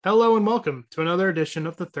Hello and welcome to another edition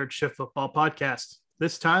of the Third Shift Football Podcast.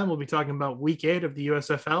 This time we'll be talking about Week 8 of the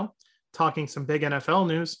USFL, talking some big NFL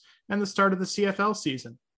news, and the start of the CFL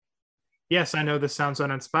season. Yes, I know this sounds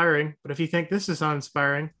uninspiring, but if you think this is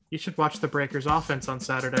uninspiring, you should watch the Breakers offense on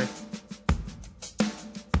Saturday.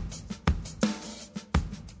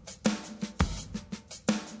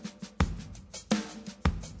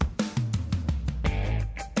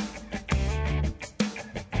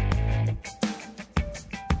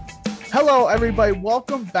 Hello, everybody.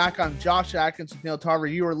 Welcome back. I'm Josh Atkins with Neil Tarver.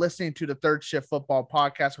 You are listening to the Third Shift Football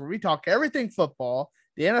Podcast, where we talk everything football,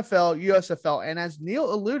 the NFL, USFL, and as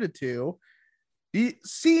Neil alluded to, the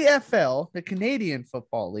CFL, the Canadian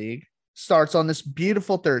Football League, starts on this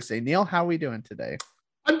beautiful Thursday. Neil, how are we doing today?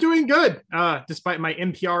 I'm doing good. Despite my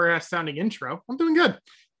NPR sounding intro, I'm doing good.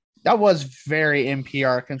 That was very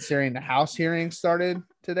NPR considering the House hearing started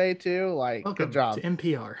today, too. Welcome good job. to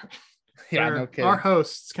NPR. Yeah, no kidding. Our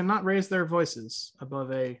hosts cannot raise their voices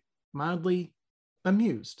above a mildly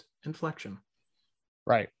amused inflection.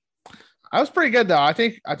 Right. I was pretty good, though. I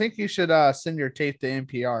think you should send your tape to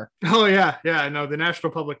NPR. Oh, yeah. Yeah, I know. The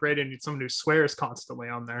National Public Radio needs someone who swears constantly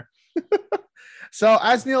on there. So,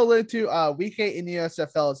 as Neil alluded to, Week 8 in the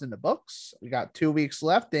USFL is in the books. We got 2 weeks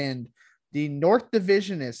left, and the North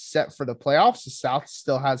Division is set for the playoffs. The South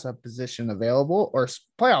still has a position available, or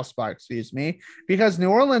playoff spot, because New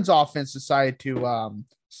Orleans offense decided to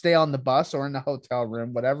stay on the bus or in the hotel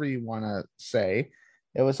room, whatever you want to say.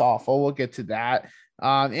 It was awful. We'll get to that.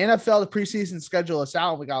 NFL, the preseason schedule is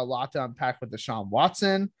out. We got a lot to unpack with Deshaun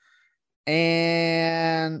Watson.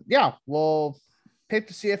 And yeah, we'll pick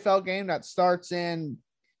the CFL game that starts in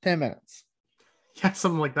 10 minutes. Yeah,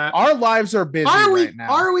 something like that. Our lives are busy right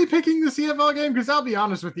now. Are we picking the CFL game? Because I'll be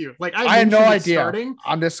honest with you. I have no idea. Starting.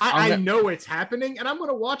 I know it's happening, and I'm going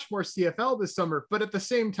to watch more CFL this summer. But at the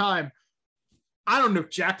same time, I don't know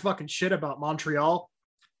jack fucking shit about Montreal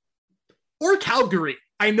or Calgary.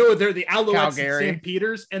 I know they're the Alouettes and St.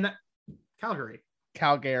 Peter's and that Calgary.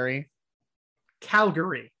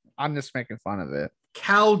 I'm just making fun of it.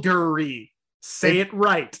 Calgary. Say it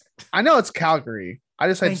right. I know it's Calgary. I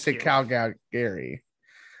just like to say Calgary.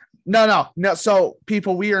 No. So,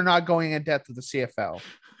 people, we are not going in depth with the CFL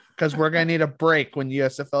because we're going to need a break when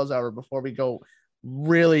USFL is over before we go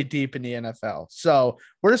really deep in the NFL. So,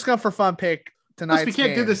 we're just going for fun pick tonight. We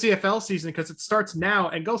can't do the CFL season because it starts now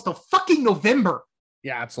and goes till fucking November.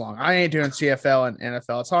 Yeah, it's long. I ain't doing CFL and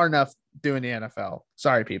NFL. It's hard enough doing the NFL.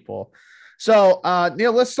 Sorry, people. So,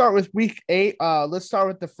 Neil, let's start with Week 8. Let's start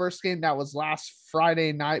with the first game that was last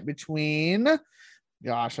Friday night between...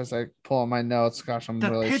 Gosh, as I pull my notes, I'm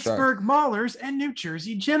really Pittsburgh Maulers and New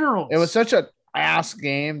Jersey Generals. It was such an ass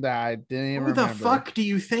game that I didn't even remember. Who the fuck do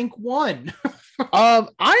you think won?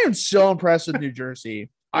 I am so impressed with New Jersey.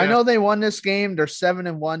 Yeah. I know they won this game. They're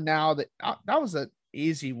 7-1 now. That was an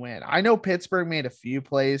easy win. I know Pittsburgh made a few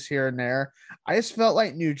plays here and there. I just felt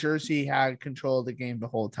like New Jersey had control of the game the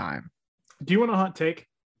whole time. Do you want a hot take?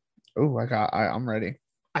 Oh, I'm ready.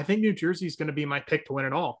 I think New Jersey is going to be my pick to win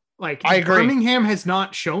it all. I agree. Birmingham has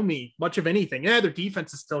not shown me much of anything. Yeah, their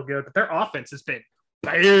defense is still good, but their offense has been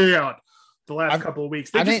bad the last couple of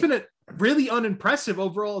weeks. They've just been really unimpressive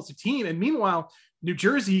overall as a team. And meanwhile, New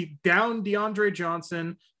Jersey down DeAndre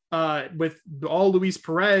Johnson with all Luis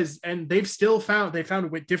Perez, and they've found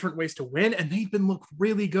different ways to win, and they've been looked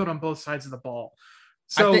really good on both sides of the ball.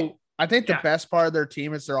 So I think the best part of their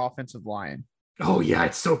team is their offensive line. Oh yeah,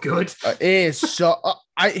 it's so good. It is so.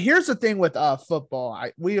 Here's the thing with football.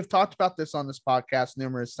 We have talked about this on this podcast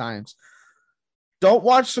numerous times. Don't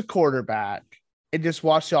watch the quarterback and just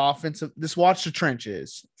watch the offensive. Just watch the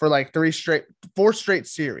trenches for like 4 straight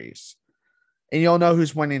series, and you'll know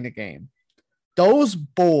who's winning the game. Those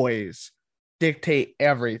boys dictate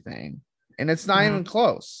everything, and it's not even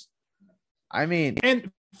close. I mean,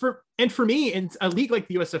 And for me, in a league like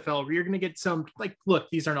the USFL, where you're going to get some, look,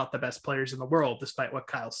 these are not the best players in the world, despite what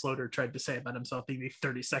Kyle Sloter tried to say about himself being the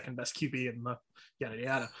 32nd best QB in the yada,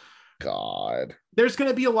 yada. God. There's going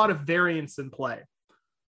to be a lot of variance in play.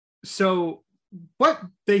 So what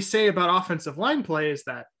they say about offensive line play is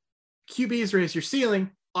that QBs raise your ceiling,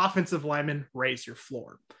 offensive linemen raise your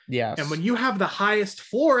floor. Yes. And when you have the highest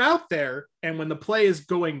floor out there, and when the play is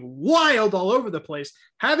going wild all over the place,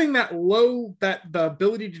 having the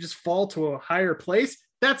ability to just fall to a higher place,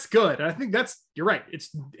 that's good. And I think you're right.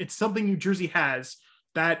 It's something New Jersey has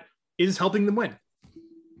that is helping them win.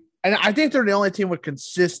 And I think they're the only team with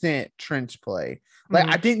consistent trench play.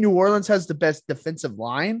 I think New Orleans has the best defensive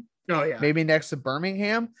line. Oh yeah. Maybe next to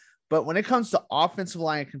Birmingham. But when it comes to offensive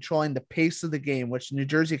line controlling the pace of the game, which New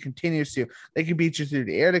Jersey continues to, they can beat you through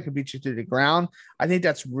the air, they can beat you through the ground. I think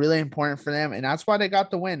that's really important for them, and that's why they got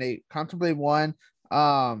the win. They comfortably won.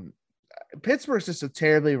 Pittsburgh's just a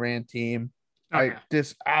terribly ran team.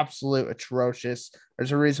 This absolute atrocious.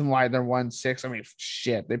 There's a reason why they're 1-6. I mean,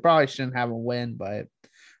 shit, they probably shouldn't have a win, but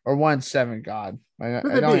or 1-7. God, I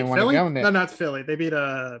don't even want to go in there. No, not Philly. They beat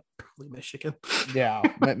Michigan. Yeah,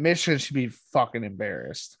 Michigan should be fucking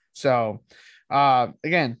embarrassed. So,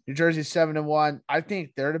 again, New Jersey 7-1. I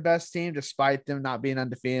think they're the best team, despite them not being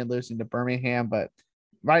undefeated, losing to Birmingham. But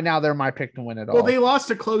right now, they're my pick to win it all. Well, they lost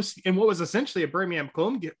a close in what was essentially a Birmingham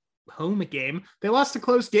home game. They lost a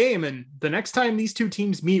close game, and the next time these two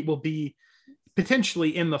teams meet will be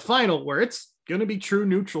potentially in the final, where it's going to be true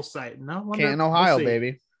neutral site. Canton, Ohio,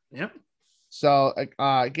 baby. Yep. So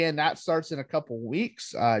again, that starts in a couple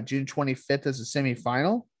weeks. June 25th is the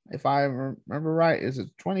semifinal, if I remember right. Is it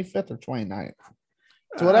 25th or 29th?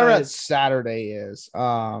 So whatever that Saturday is.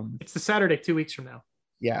 It's the Saturday 2 weeks from now.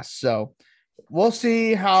 Yes. So we'll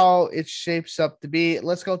see how it shapes up to be.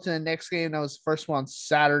 Let's go to the next game. That was the first one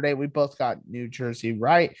Saturday. We both got New Jersey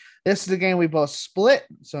right. This is the game we both split.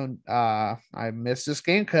 So I missed this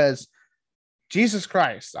game because Jesus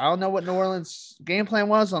Christ. I don't know what New Orleans' game plan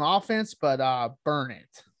was on offense, but burn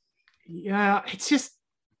it. Yeah, it's just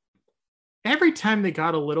every time they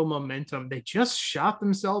got a little momentum, they just shot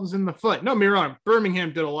themselves in the foot. No, me wrong.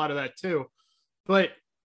 Birmingham did a lot of that too. But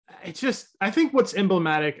it's just, I think what's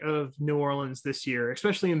emblematic of New Orleans this year,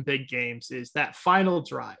 especially in big games, is that final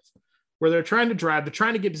drive where they're trying to drive, they're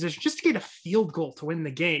trying to get position just to get a field goal to win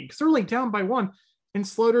the game because they're only down by one. And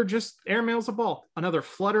Slaughter just airmails a ball. Another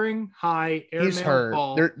fluttering high airmail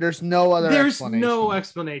ball. There's no other explanation. There's no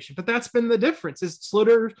explanation. But that's been the difference. Is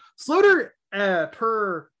Slaughter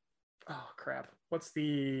per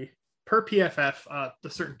PFF, the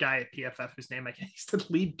certain guy at PFF whose name I can't, he's the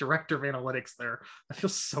lead director of analytics there. I feel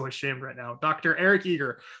so ashamed right now. Dr. Eric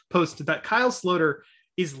Eager posted that Kyle Slaughter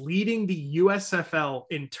is leading the USFL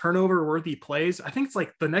in turnover worthy plays. I think it's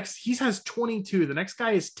like he has 22. The next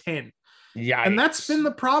guy is 10. Yeah, and that's been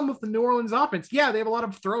the problem with the New Orleans offense. Yeah, they have a lot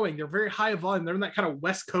of throwing. They're very high volume. They're in that kind of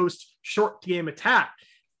West Coast short game attack.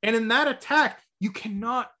 And in that attack, you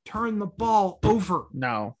cannot turn the ball over.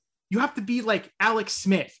 No. You have to be like Alex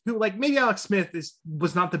Smith, who maybe Alex Smith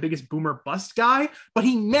was not the biggest boomer bust guy, but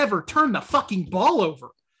he never turned the fucking ball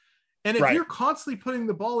over. And if you're constantly putting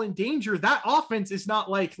the ball in danger, that offense is not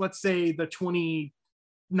like, let's say, the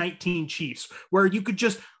 2019 Chiefs, where you could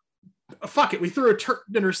just fuck it. We threw an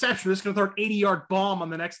interception. We're just going to throw an 80-yard bomb on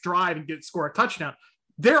the next drive and score a touchdown.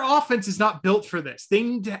 Their offense is not built for this. They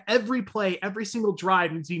need to, every play, every single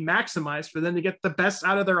drive needs to be maximized for them to get the best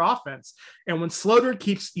out of their offense. And when Slaughter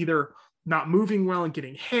keeps either not moving well and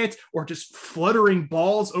getting hit or just fluttering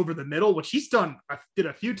balls over the middle, which he's did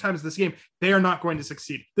a few times this game, they are not going to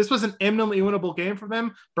succeed. This was an eminently winnable game for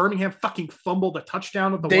them. Birmingham fucking fumbled a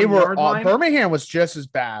touchdown at the 1 yard line. Birmingham was just as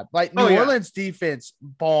bad. New Orleans defense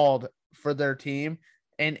balled for their team,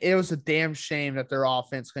 and it was a damn shame that their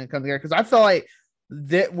offense couldn't come together because I felt like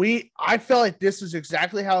this is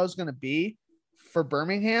exactly how it was going to be for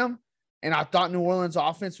Birmingham, and I thought New Orleans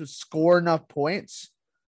offense would score enough points.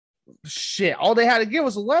 Shit, all they had to get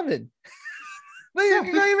was 11. They didn't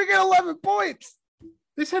even get 11 points.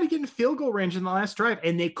 They just had to get in field goal range in the last drive,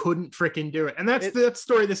 and they couldn't freaking do it. And that's the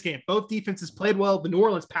story of this game. Both defenses played well. The New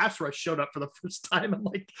Orleans pass rush showed up for the first time in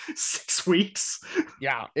 6 weeks.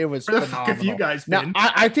 Yeah, it was Where the fuck have you guys been?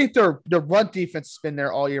 Now, I think their run defense has been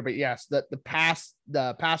there all year, but yes, the pass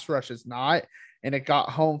rush is not, and it got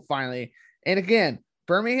home finally. And again,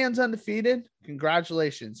 Birmingham's undefeated.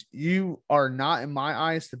 Congratulations. You are not, in my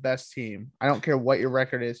eyes, the best team. I don't care what your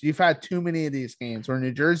record is. You've had too many of these games where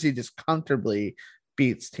New Jersey just comfortably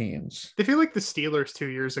beats teams. They feel like the Steelers 2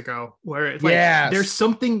 years ago, where it's there's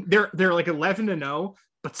something they're 11-0,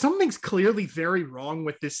 but something's clearly very wrong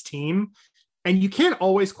with this team. And you can't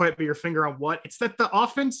always quite put your finger on what. It's that the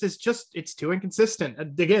offense is it's too inconsistent.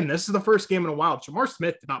 And again, this is the first game in a while. Jamar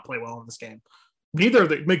Smith did not play well in this game. Neither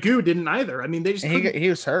Magoo didn't either. I mean, they just he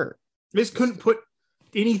was hurt. They just couldn't put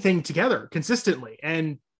anything together consistently.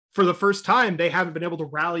 And for the first time, they haven't been able to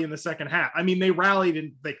rally in the second half. I mean, they rallied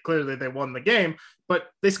and they won the game, but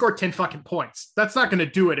they scored 10 fucking points. That's not going to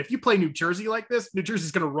do it. If you play New Jersey like this, New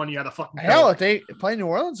Jersey's going to run you out of fucking hell. If they play New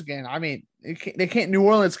Orleans again, I mean, New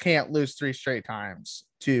Orleans can't lose 3 straight times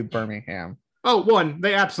to Birmingham. Oh, 1,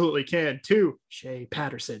 they absolutely can. 2, Shea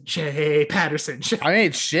Patterson. I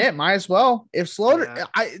mean, shit, might as well. If Slaughter,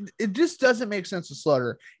 it just doesn't make sense to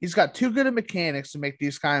Slaughter. He's got too good of mechanics to make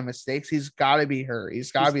these kind of mistakes. He's got to be hurt.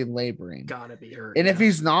 He's got to be laboring. Got to be hurt. And if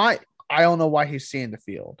he's not, I don't know why he's seeing the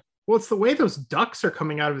field. Well, it's the way those ducks are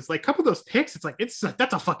coming out of his like a couple of those picks. It's like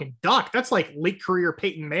that's a fucking duck. That's like late career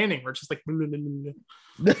Peyton Manning, where it's just like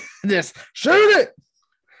this shoot it.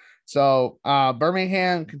 So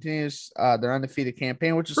Birmingham continues their undefeated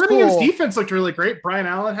campaign, which is Birmingham's cool. defense looked really great. Brian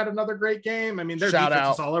Allen had another great game. I mean, their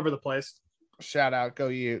defense is all over the place. Shout out, go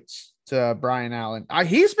Utes to Brian Allen.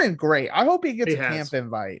 He's been great. I hope he gets a camp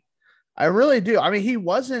invite. I really do. I mean, he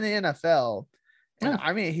was in the NFL. Yeah.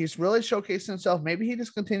 I mean, he's really showcased himself. Maybe he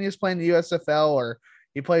just continues playing the USFL or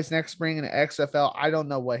he plays next spring in the XFL. I don't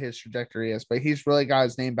know what his trajectory is, but he's really got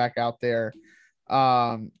his name back out there.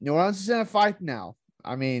 New Orleans is in a fight now.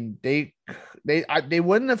 I mean, they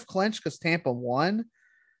wouldn't have clinched because Tampa won,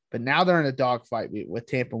 but now they're in a dogfight with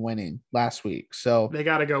Tampa winning last week. So they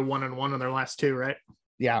got to go 1-1 in their last two, right?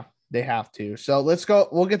 Yeah, they have to. So let's go.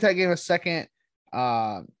 We'll get to that game in a second.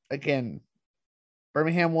 Again,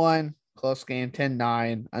 Birmingham won. Close game,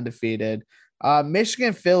 10-9, undefeated.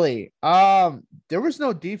 Michigan, Philly. There was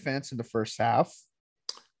no defense in the first half.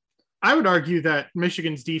 I would argue that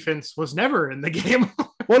Michigan's defense was never in the game.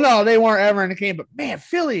 Well, no, they weren't ever in the game. But, man,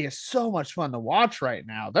 Philly is so much fun to watch right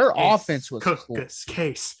now. Their offense was Cookus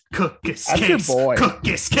Case. Cookus That's Case. Your boy.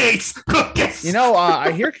 Cookus Case. Cookus. You know,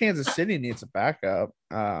 I hear Kansas City needs a backup.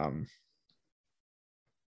 Why?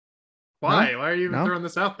 No? Why are you even throwing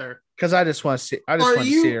this out there? Because I just want to see. I just want to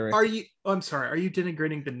see it. Are you? I'm sorry. Are you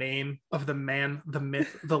denigrating the name of the man, the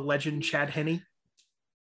myth, the legend, Chad Henne?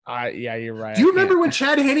 Yeah, you're right. Do you remember when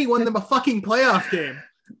Chad Henne won them a fucking playoff game?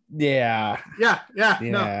 Yeah. No.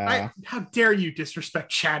 How dare you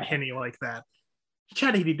disrespect Chad Henne like that?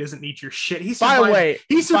 Chad Henne doesn't need your shit. He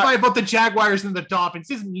survived both the Jaguars and the Dolphins.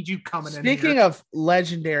 He doesn't need you coming in. Speaking of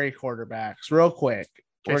legendary quarterbacks, real quick,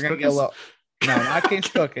 we're gonna get a little. No, not Case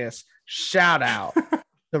Cookus. Shout out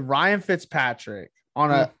to Ryan Fitzpatrick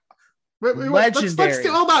on a legendary.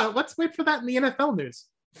 Hold on. Let's wait for that in the NFL news.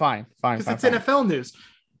 Fine. Because it's NFL news.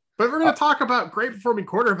 But we're going to talk about great performing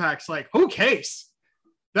quarterbacks like Case.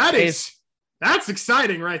 That's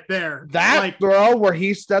exciting right there. That throw where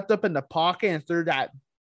he stepped up in the pocket and threw that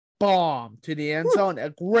bomb to the end zone. A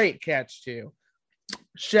great catch too.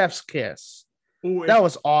 Chef's kiss. Ooh, that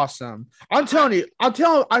was awesome. I'm telling you, I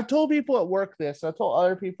told people at work this. I told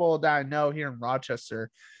other people that I know here in Rochester.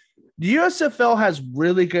 The USFL has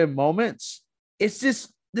really good moments. It's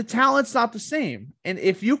just the talent's not the same. And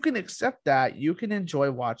if you can accept that, you can enjoy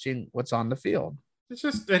watching what's on the field.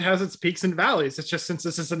 It has its peaks and valleys. It's just since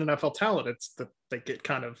this is an NFL talent, they get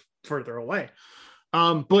kind of further away.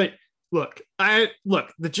 But Look,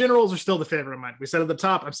 the Generals are still the favorite of mine. We said at the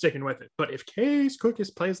top, I'm sticking with it. But if Case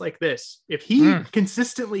Cookus plays like this, if he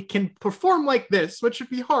consistently can perform like this, which would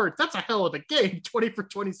be hard, that's a hell of a game. 20 for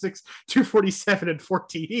 26, 247, and 4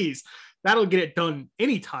 TDs. That'll get it done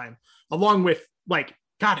anytime. Along with,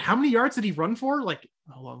 God, how many yards did he run for? Hold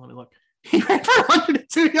on, let me look. He ran for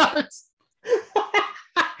 102 yards.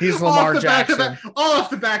 He's Lamar Jackson. All off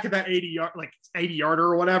the back of that 80-yarder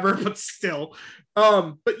or whatever, but still.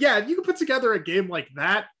 But yeah, if you can put together a game like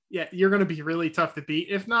that, yeah, you're going to be really tough to beat,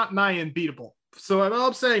 if not nigh unbeatable. So all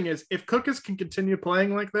I'm saying is, if Cookus can continue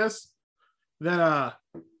playing like this, then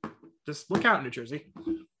just look out, New Jersey.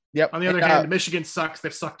 Yep. On the other hand, Michigan sucks.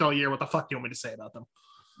 They've sucked all year. What the fuck do you want me to say about them?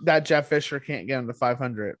 That Jeff Fisher can't get him to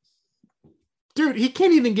 500. Dude, he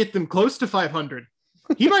can't even get them close to 500.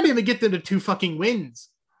 He might even get them to 2 fucking wins.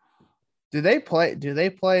 Do they play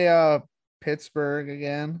Pittsburgh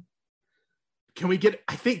again? Can we get,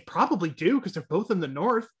 I think probably do, because they're both in the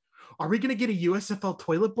North. Are we going to get a USFL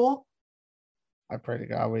toilet bowl? I pray to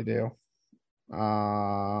God we do.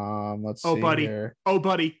 Let's see buddy. here. Oh,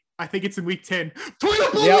 buddy. I think it's in week 10.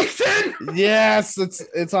 Toilet bowl week 10! Yes,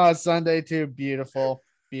 it's on a Sunday too. Beautiful.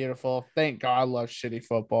 Thank God. I love shitty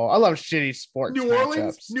football. I love shitty sports.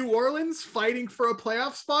 New Orleans fighting for a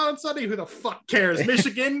playoff spot on Sunday. Who the fuck cares?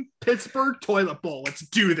 Michigan, Pittsburgh, toilet bowl. Let's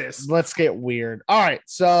do this. Let's get weird. All right.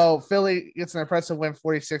 So Philly gets an impressive win,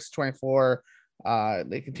 46-24.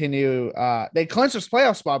 They continue. They clinched their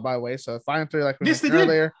playoff spot, by the way. So 5-3, like we mentioned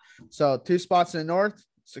earlier. So 2 spots in the North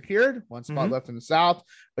secured, 1 spot left in the South,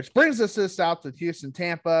 which brings us to the South with Houston,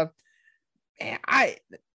 Tampa. And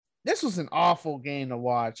this was an awful game to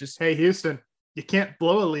watch. Hey, Houston, you can't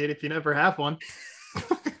blow a lead if you never have one.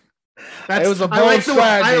 It was a bold strategy.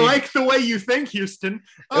 I like the way you think, Houston.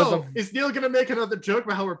 Is Neil going to make another joke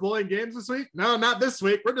about how we're blowing games this week? No, not this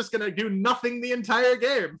week. We're just going to do nothing the entire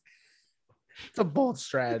game. It's a bold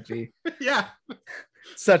strategy. Yeah.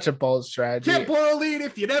 Such a bold strategy. Can't blow a lead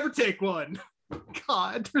if you never take one.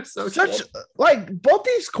 God, they're so such both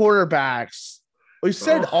these quarterbacks, we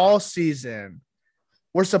said all season,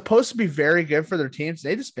 were supposed to be very good for their teams.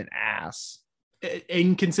 They just been ass.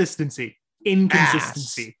 Inconsistency.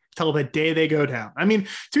 Ass. till the day they go down. I mean,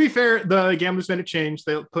 to be fair, the gamblers made a change.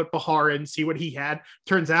 They put Bahar in, see what he had.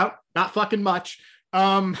 Turns out, not fucking much.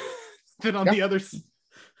 Then on the other,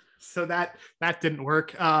 so that didn't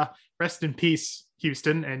work. Rest in peace,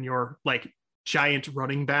 Houston, and your like giant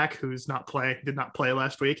running back who's did not play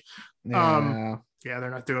last week. Yeah,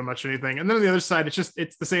 they're not doing much of anything. And then on the other side,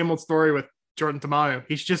 it's the same old story with Jordan Tamayo.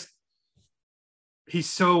 He's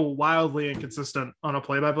so wildly inconsistent on a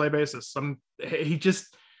play-by-play basis.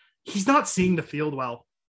 He's not seeing the field well.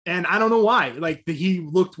 And I don't know why. Like he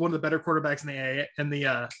looked one of the better quarterbacks in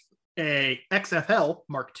the XFL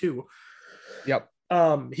Mark II. Yep.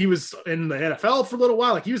 He was in the NFL for a little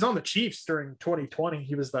while. Like he was on the Chiefs during 2020.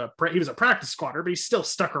 He was a practice squatter, but he still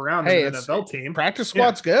stuck around in an NFL team. Practice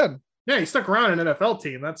squad's good. Yeah, he stuck around in an NFL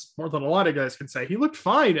team. That's more than a lot of guys can say. He looked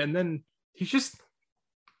fine, and then he's just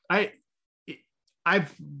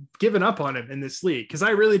I've given up on him in this league because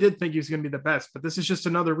I really did think he was going to be the best. But this is just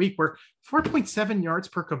another week where 4.7 yards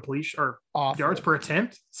per completion or yards per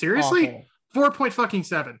attempt. Seriously,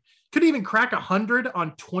 4.7 could even crack 100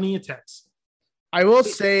 on 20 attempts. I will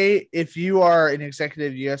say, if you are an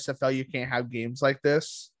executive USFL, you can't have games like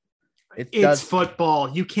this. It's football.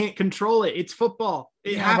 You can't control it. It's football.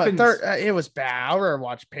 It happens. It was bad. I would rather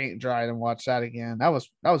watch paint dry and watch that again. That was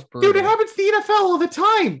brutal. Dude, it happens to the NFL all the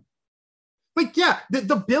time. Like, yeah,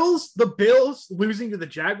 the Bills losing to the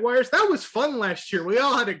Jaguars, that was fun last year. We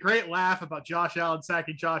all had a great laugh about Josh Allen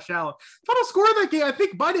sacking Josh Allen. Final score of that game, I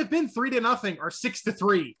think, might have been 3-0 or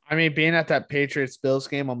 6-3. I mean, being at that Patriots-Bills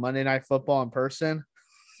game on Monday Night Football in person.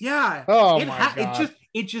 Yeah. Oh, my God.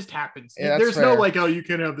 It just happens. Yeah, there's no like, oh, you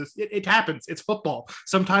can have this. It happens. It's football.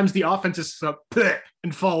 Sometimes the offenses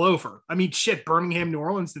and fall over. I mean, shit, Birmingham, New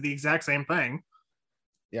Orleans did the exact same thing.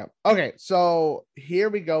 Yeah. Okay. So here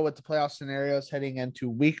we go with the playoff scenarios heading into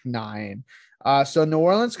week 9. So New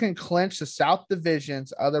Orleans can clinch the South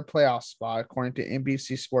Division's other playoff spot, according to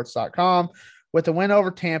NBCSports.com, with a win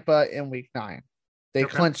over Tampa in week 9. They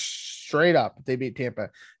clinch straight up. They beat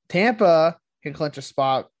Tampa. Tampa can clinch a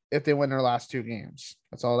spot if they win their last 2 games.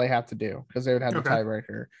 That's all they have to do because they would have the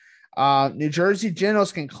tiebreaker. New Jersey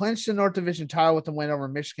Generals can clinch the North Division title with a win over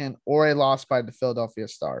Michigan or a loss by the Philadelphia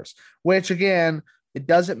Stars, which again, it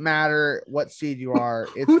doesn't matter what seed you are.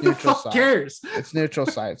 It's Who the neutral fuck site. cares? It's neutral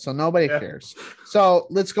site, so nobody cares. So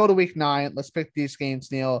let's go to week 9. Let's pick these games,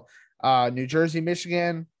 Neil. New Jersey,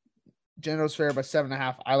 Michigan. Generals fair by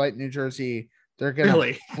 7.5. I like New Jersey. They're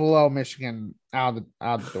gonna blow Michigan out the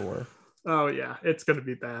door. Oh yeah, it's gonna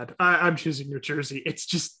be bad. I'm choosing New Jersey. It's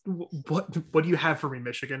just what do you have for me,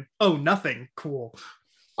 Michigan? Oh, nothing. Cool.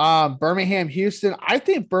 Birmingham, Houston. I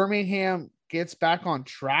think Birmingham gets back on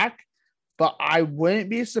track. But I wouldn't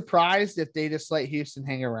be surprised if they just let Houston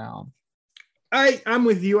hang around. I'm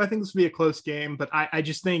with you. I think this will be a close game, but I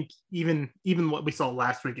just think even what we saw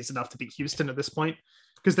last week is enough to beat Houston at this point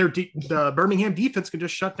because the Birmingham defense can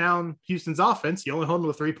just shut down Houston's offense. You only hold them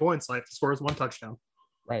with 3 points. Like the score is 1 touchdown.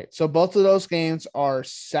 Right. So both of those games are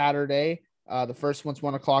Saturday. The first one's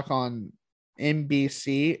 1 o'clock on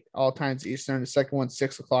NBC, all times Eastern. The second one's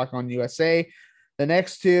 6 o'clock on USA. The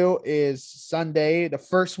next 2 is Sunday. The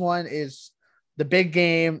first one is the big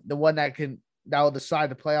game, the one that will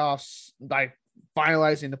decide the playoffs, like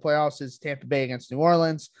finalizing the playoffs, is Tampa Bay against New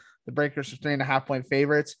Orleans. The Breakers are 3.5-point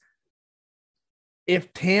favorites.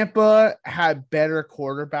 If Tampa had better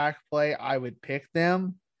quarterback play, I would pick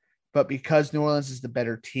them. But because New Orleans is the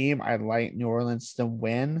better team, I like New Orleans to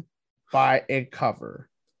win by a cover.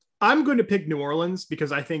 I'm going to pick New Orleans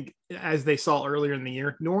because I think, as they saw earlier in the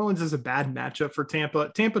year, New Orleans is a bad matchup for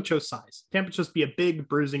Tampa. Tampa chose size. Tampa chose to be a big,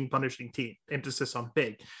 bruising, punishing team. Emphasis on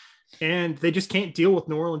big. And they just can't deal with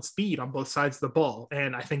New Orleans' speed on both sides of the ball.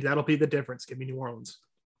 And I think that'll be the difference. Give me New Orleans.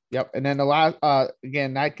 Yep. And then the last,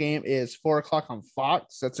 again, that game is 4 o'clock on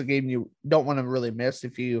Fox. That's a game you don't want to really miss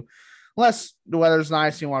unless the weather's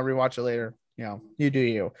nice and you want to rewatch it later. You do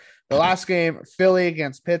you. The last game, Philly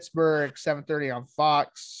against Pittsburgh, 7:30 on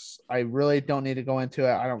Fox. I really don't need to go into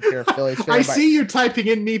it. I don't care if Philly's I see you typing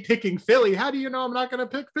in me picking Philly. How do you know I'm not going to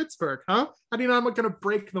pick Pittsburgh, huh? How do you know I'm not going to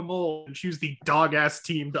break the mold and choose the dog-ass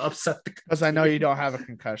team to upset the country? Because I know you don't have a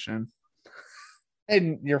concussion.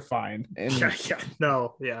 And you're fine. And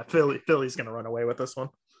Philly's going to run away with this one.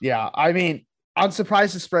 Yeah, I mean, I'm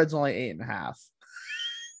surprised the spread's only 8.5.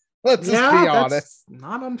 Let's just be honest.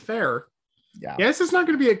 Not unfair. Yeah. This is not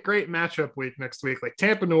going to be a great matchup week next week. Like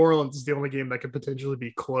Tampa, New Orleans is the only game that could potentially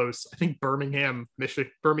be close. I think Birmingham, New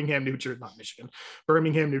Jersey,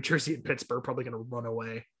 and Pittsburgh are probably going to run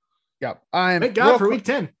away. Yep. Thank God for week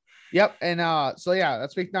 10. Yep. And so yeah,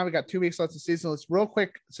 that's week 9. We got 2 weeks left of the season. Let's real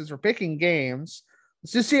quick, since we're picking games,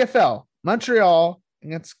 let's do CFL. Montreal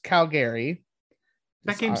against Calgary.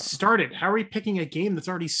 That game started. How are we picking a game that's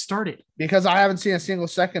already started? Because I haven't seen a single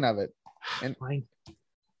second of it. And Fine.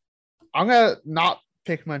 I'm going to not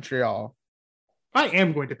pick Montreal. I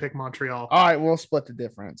am going to pick Montreal. All right, we'll split the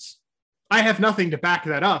difference. I have nothing to back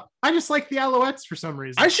that up. I just like the Alouettes for some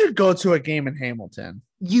reason. I should go to a game in Hamilton.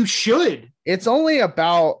 You should. It's only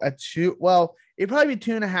about a 2. Well, it'd probably be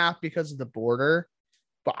 2.5 because of the border,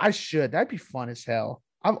 but I should. That'd be fun as hell.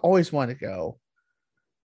 I've always wanted to go.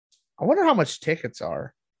 I wonder how much tickets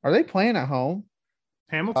are. Are they playing at home?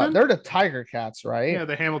 Hamilton? They're the Tiger Cats, right? Yeah,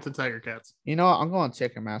 the Hamilton Tiger Cats. You know what? I'm going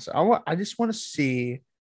Ticketmaster. I just want to see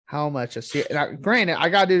how much I see. Now, granted, I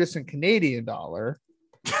gotta do this in Canadian dollar,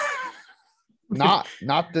 not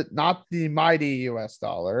the mighty US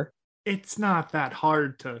dollar. It's not that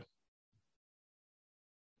hard to.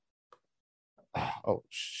 Oh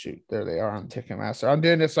shoot! There they are on Ticketmaster. I'm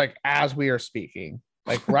doing this like as we are speaking,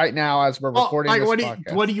 like right now as we're recording. This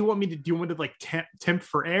podcast. What do you want me to do? You want to like temp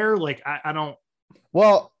for air? Like I don't.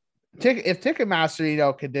 Well, if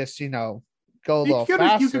Ticketmaster, could just go a little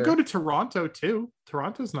faster. You could go to Toronto too.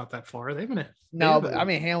 Toronto's not that far. They haven't. No, but I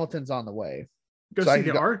mean Hamilton's on the way. Go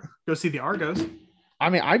see the Argos. I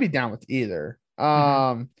mean, I'd be down with either.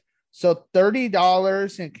 So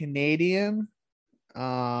 $30 in Canadian.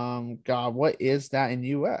 God, what is that in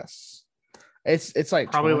US? It's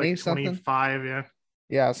like probably 20 like something. 25, yeah.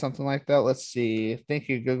 Yeah, something like that. Let's see. Thank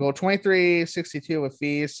you, Google. $23.62 with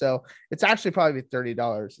fees. So it's actually probably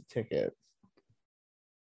 $30 a ticket.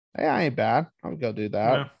 Yeah, ain't bad. I'll go do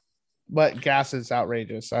that. Yeah. But gas is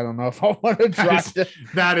outrageous. I don't know if I want to drive.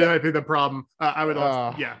 That is, I think, the problem. I would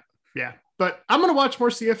also, yeah. But I'm gonna watch more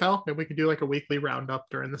CFL, and we could do like a weekly roundup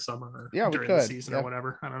during the summer or during the season or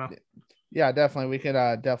whatever. I don't know. Yeah, definitely. We could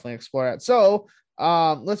definitely explore that. So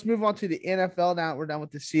let's move on to the NFL now. We're done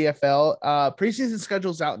with the CFL. Preseason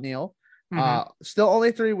schedule's out, Neil. Still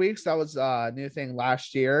only 3 weeks. That was a new thing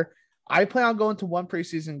last year. I plan on going to one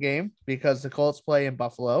preseason game because the Colts play in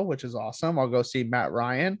Buffalo, which is awesome. I'll go see Matt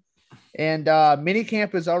Ryan. And mini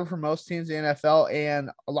camp is over for most teams in the NFL, and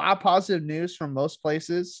a lot of positive news from most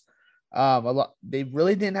places. They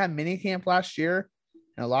really didn't have mini camp last year,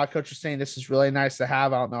 and a lot of coaches saying this is really nice to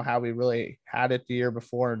have. I don't know how we really had it the year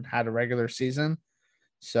before and had a regular season.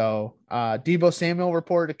 So Deebo Samuel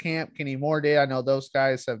reported to camp. Kenny Moore did. I know those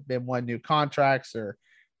guys have been won new contracts or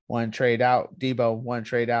one trade out. Deebo one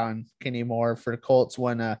trade out, and Kenny Moore for the Colts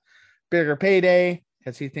won a bigger payday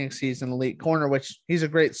because he thinks he's an elite corner, which he's a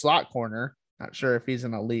great slot corner. Not sure if he's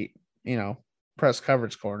an elite, press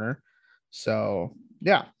coverage corner. So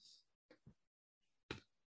yeah.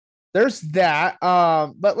 There's that.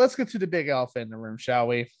 But let's get to the big elephant in the room, shall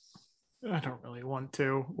we? I don't really want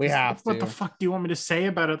to. We have to. What the fuck do you want me to say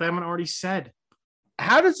about it? I haven't already said.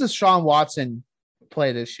 How does Deshaun Watson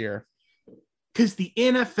play this year? Because the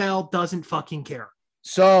NFL doesn't fucking care.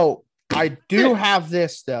 So I do have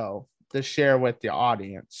this though to share with the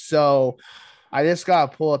audience. So I just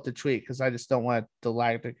gotta pull up the tweet because I just don't want to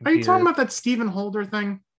lag the computer. Are you talking about that Stephen Holder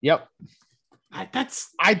thing? Yep.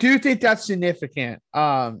 I do think that's significant.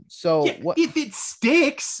 If it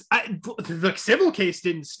sticks, the civil case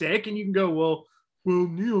didn't stick, and you can go, well,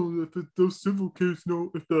 Neil, if the civil case,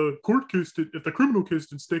 if the court case if the criminal case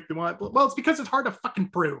didn't stick, then why? Well, it's because it's hard to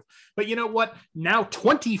fucking prove. But you know what? Now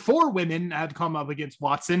 24 women had come up against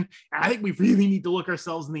Watson. I think we really need to look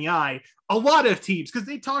ourselves in the eye. A lot of teams, because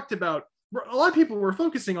they talked about. A lot of people were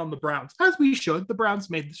focusing on the Browns, as we should. The Browns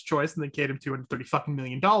made this choice and they paid him $230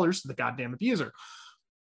 million to the goddamn abuser.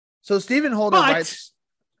 So Stephen Holder writes,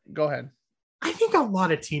 go ahead. I think a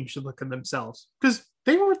lot of teams should look at themselves because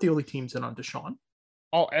they weren't the only teams in on Deshaun.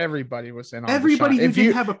 Oh, everybody was in on everybody Deshaun. Who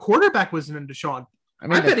didn't have a quarterback was in on Deshaun.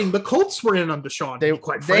 I'm betting the Colts were in on Deshaun. They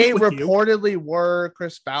reportedly were.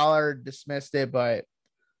 Chris Ballard dismissed it, but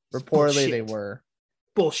reportedly they were.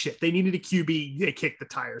 Bullshit. They needed a QB. They kicked the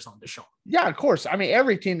tires on Deshaun. Yeah, of course. I mean,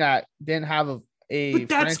 every team that didn't have a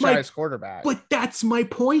franchise quarterback. But that's my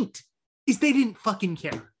point, is they didn't fucking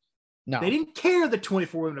care. No. They didn't care that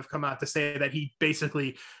 24 women have come out to say that he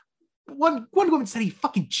basically, one woman said he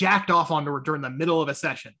fucking jacked off onto her during the middle of a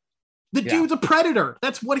session. The dude's a predator.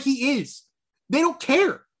 That's what he is. They don't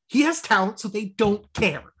care. He has talent, so they don't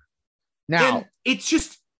care. Now, and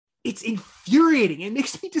it's infuriating. It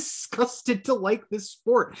makes me disgusted to like this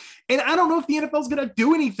sport. And I don't know if the NFL is going to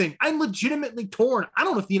do anything. I'm legitimately torn. I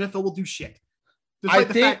don't know if the NFL will do shit. Despite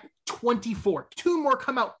the fact 24, 2 more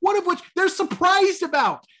come out, one of which they're surprised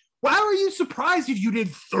about. Why are you surprised if you did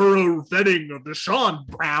thorough vetting of Deshaun,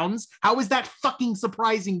 Browns? How is that fucking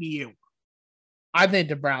surprising to you? I think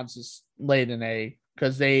the Browns is laid an A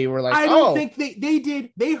because they were like, I don't think they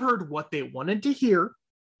did. They heard what they wanted to hear.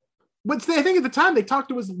 But I think at the time they talked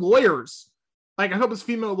to his lawyers. Like, I hope his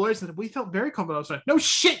female lawyers said, we felt very confident. I was like, no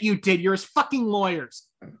shit, you did. You're his fucking lawyers.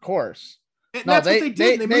 Of course. And that's what they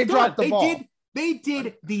did. They dropped the ball. They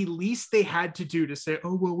did the least they had to do to say,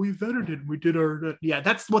 oh, well, we vetted it. We did our, yeah,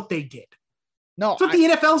 that's what they did. No, that's what the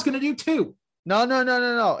NFL is going to do too. No.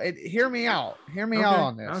 Hear me out. Hear me out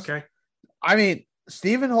on this. Okay. I mean,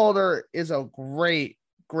 Stephen Holder is a great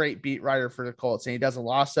beat writer for the Colts, and he does a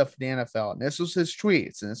lot of stuff for the NFL. And this was his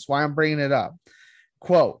tweets, and that's why I'm bringing it up.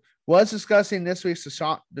 Quote, was discussing this week's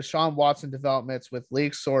Deshaun Watson developments with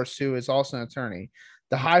league source, who is also an attorney.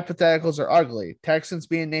 The hypotheticals are ugly. Texans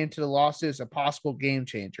being named to the lawsuit is a possible game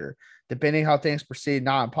changer. Depending how things proceed,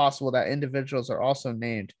 not impossible that individuals are also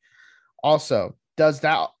named. Also, does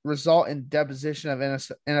that result in deposition of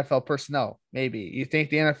NFL personnel? Maybe. You think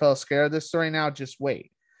the NFL is scared of this story now? Just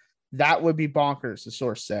wait. That would be bonkers, the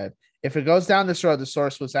source said. If it goes down this road, the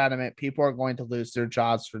source was adamant, people are going to lose their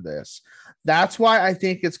jobs for this. That's why I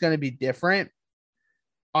think it's going to be different.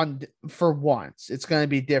 For once, it's going to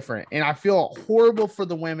be different, and I feel horrible for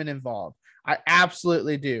the women involved. I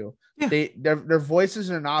absolutely do. Yeah. Their voices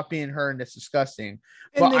are not being heard, and it's disgusting.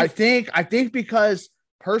 But I think because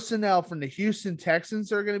personnel from the Houston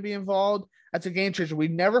Texans are going to be involved, that's a game changer. We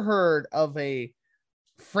never heard of a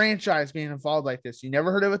franchise being involved like this. You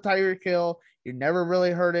never heard it with Tyreek Hill. You never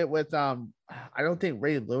really heard it with I don't think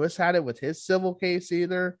Ray Lewis had it with his civil case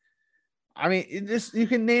either. I mean, you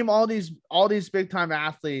can name all these big time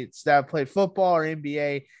athletes that have played football or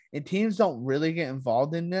NBA, and teams don't really get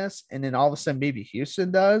involved in this. And then all of a sudden, maybe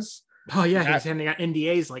Houston does. Oh yeah, he's handing out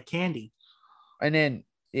NDAs like candy. And then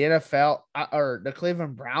the NFL or the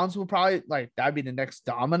Cleveland Browns will probably that'd be the next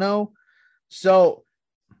domino. So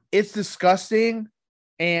it's disgusting,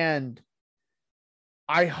 and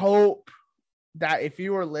I hope that if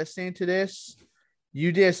you are listening to this,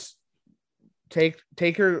 you just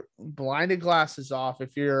take your blinded glasses off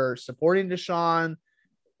if you're supporting Deshaun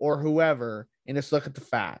or whoever, and just look at the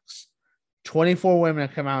facts. 24 women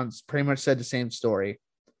have come out and pretty much said the same story.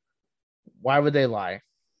 Why would they lie?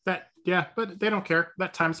 Yeah, but they don't care.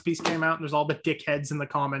 That Times piece came out, and there's all the dickheads in the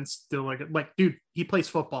comments. They're like, dude, he plays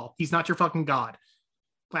football. He's not your fucking god.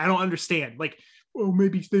 I don't understand. Oh,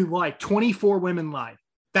 maybe they lied. 24 women lied.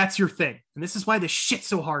 That's your thing. And this is why this shit's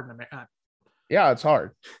so hard. Yeah, it's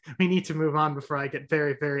hard. We need to move on before I get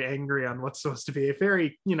very, very angry on what's supposed to be a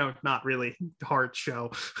very, not really hard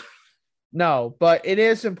show. No, but it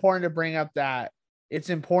is important to bring up that it's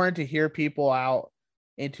important to hear people out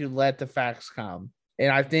and to let the facts come. And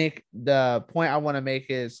I think the point I want to make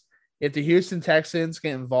is if the Houston Texans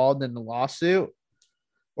get involved in the lawsuit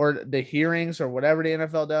or the hearings or whatever the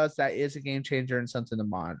NFL does, that is a game changer and something to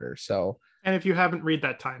monitor. So, and if you haven't read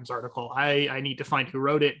that Times article, I need to find who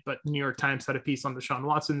wrote it, but New York Times had a piece on Deshaun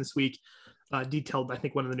Watson this week, detailed, I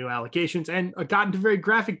think, one of the new allegations, and got into very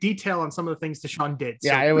graphic detail on some of the things Deshaun did. So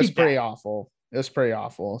yeah, it was pretty awful. It was pretty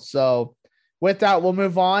awful. So with that, we'll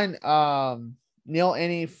move on. Neil,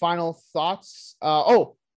 any final thoughts?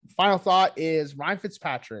 Final thought is Ryan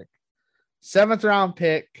Fitzpatrick, 7th round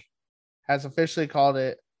pick, has officially called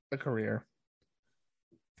it a career.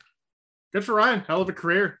 Good for Ryan. Hell of a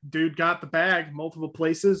career. Dude got the bag multiple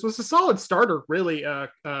places. Was a solid starter, really. A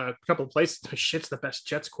couple of places. Shit's the best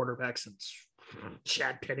Jets quarterback since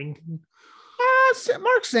Chad Pennington.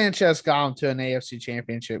 Mark Sanchez got him to an AFC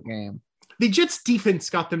championship game. The Jets defense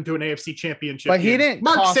got them to an AFC championship but he didn't.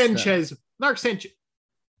 Mark Sanchez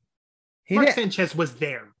was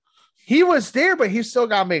there. He was there, but he still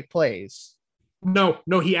got to make plays. No,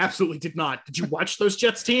 he absolutely did not. Did you watch those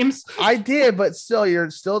Jets teams? I did, but still, you're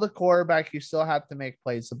still the quarterback. You still have to make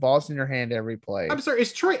plays. The ball's in your hand every play. I'm sorry.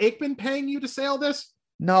 Is Troy Aikman paying you to say all this?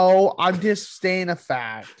 No, I'm just stating a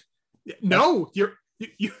fact. No, you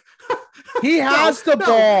he has the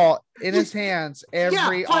ball in his hands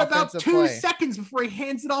every for about 2 play. seconds before he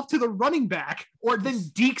hands it off to the running back or then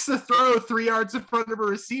dekes a throw 3 yards in front of a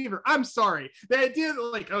receiver. I'm sorry. The idea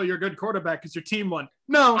that you're a good quarterback because your team won.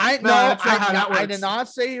 No, that's not how that works. I did not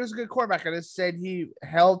say he was a good quarterback. I just said he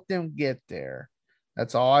helped him get there.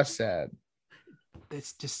 That's all I said.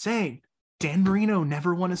 It's just saying Dan Marino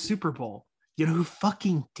never won a Super Bowl. You know who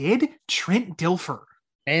fucking did? Trent Dilfer.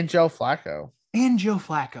 And Joe Flacco.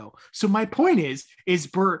 So my point is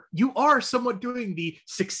Bert, you are somewhat doing the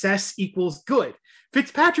success equals good.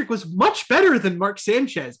 Fitzpatrick was much better than Mark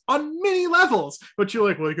Sanchez on many levels, but you're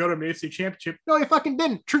like, well, he got an AFC championship. No, he fucking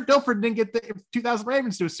didn't. Trent Dilfer didn't get the 2000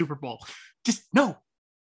 Ravens to a Super Bowl. Just no.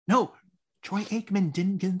 Troy Aikman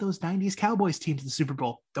didn't get those 90s Cowboys team to the Super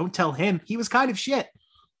Bowl. Don't tell him. He was kind of shit.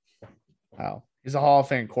 Wow. He's a Hall of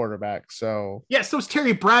Fame quarterback. So yeah, so is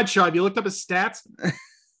Terry Bradshaw. Have you looked up his stats?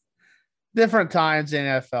 different times in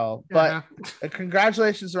NFL. But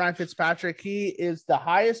congratulations to Ryan Fitzpatrick. He is the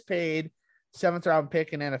highest paid 7th round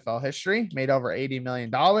pick in NFL history, made over $80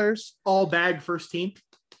 million. All bag first team.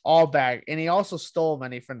 All bag. And he also stole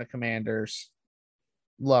money from the Commanders.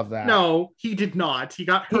 Love that. No, he did not. He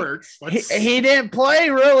got hurt. He didn't play,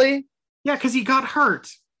 really. Yeah, because he got hurt.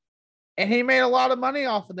 And he made a lot of money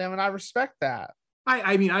off of them, and I respect that.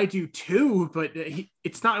 I mean, I do too, but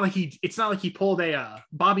it's not like he pulled a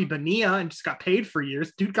Bobby Bonilla and just got paid for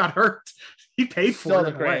years. Dude got hurt. He paid for it. Still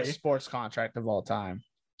the greatest sports contract of all time.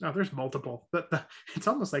 No, there's multiple. It's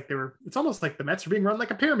almost like the Mets are being run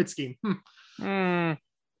like a pyramid scheme.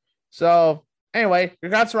 So anyway,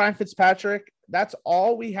 congrats to Ryan Fitzpatrick. That's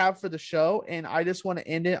all we have for the show, and I just want to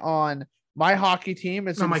end it on my hockey team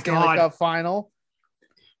is in the Stanley Cup final.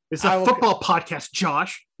 It's a football podcast,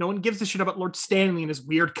 Josh. No one gives a shit about Lord Stanley and his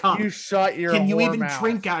weird cup. You shut your Can you even mouth.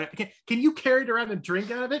 drink out of it? Can you carry it around and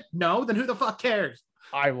drink out of it? No, then who the fuck cares?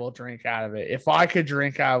 I will drink out of it. If I could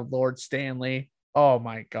drink out of Lord Stanley, oh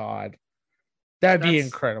my God. That'd be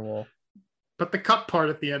incredible. But the cup part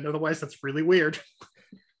at the end, otherwise that's really weird.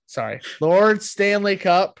 Sorry. Lord Stanley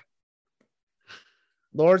Cup.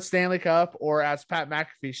 Lord Stanley Cup, or as Pat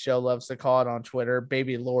McAfee's show loves to call it on Twitter,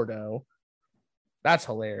 Baby Lordo. That's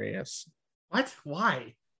hilarious. What?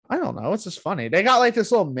 Why? I don't know. It's just funny. They got like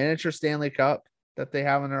this little miniature Stanley Cup that they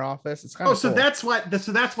have in their office. It's kind of cool. That's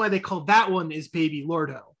why they called that one is Baby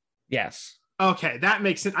Lordo. Yes. Okay, that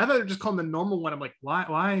makes sense. I thought they were just calling the normal one. I'm like,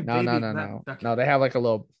 why? No, baby? No. Okay. No, they have like a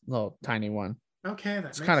little tiny one. Okay,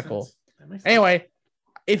 that's kind of cool. Anyway,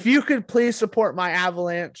 if you could please support my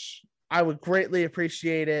Avalanche, I would greatly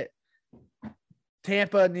appreciate it.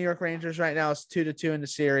 Tampa, New York Rangers right now is 2-2 in the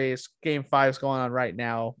series. Game 5 is going on right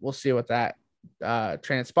now. We'll see what that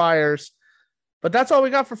transpires. But that's all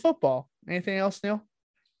we got for football. Anything else, Neil?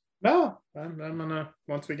 No, I'm gonna,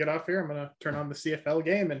 once we get off here, I'm gonna turn on the CFL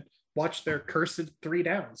game and watch their cursed 3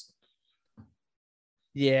 downs.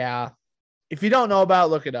 Yeah. If you don't know about it,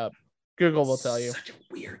 look it up. Google will tell you. Such a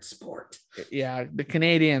weird sport. Yeah, the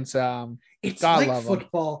Canadians. It's God like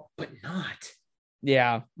football, but not.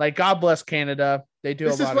 Yeah, like God bless Canada. They do a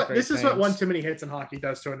lot of great This things. is what one too many hits in hockey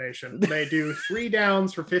does to a nation. They do 3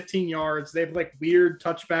 downs for 15 yards. They have like weird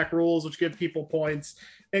touchback rules, which give people points.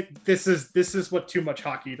 This is what too much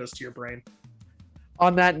hockey does to your brain.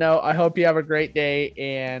 On that note, I hope you have a great day,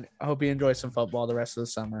 and I hope you enjoy some football the rest of the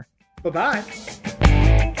summer. Bye-bye.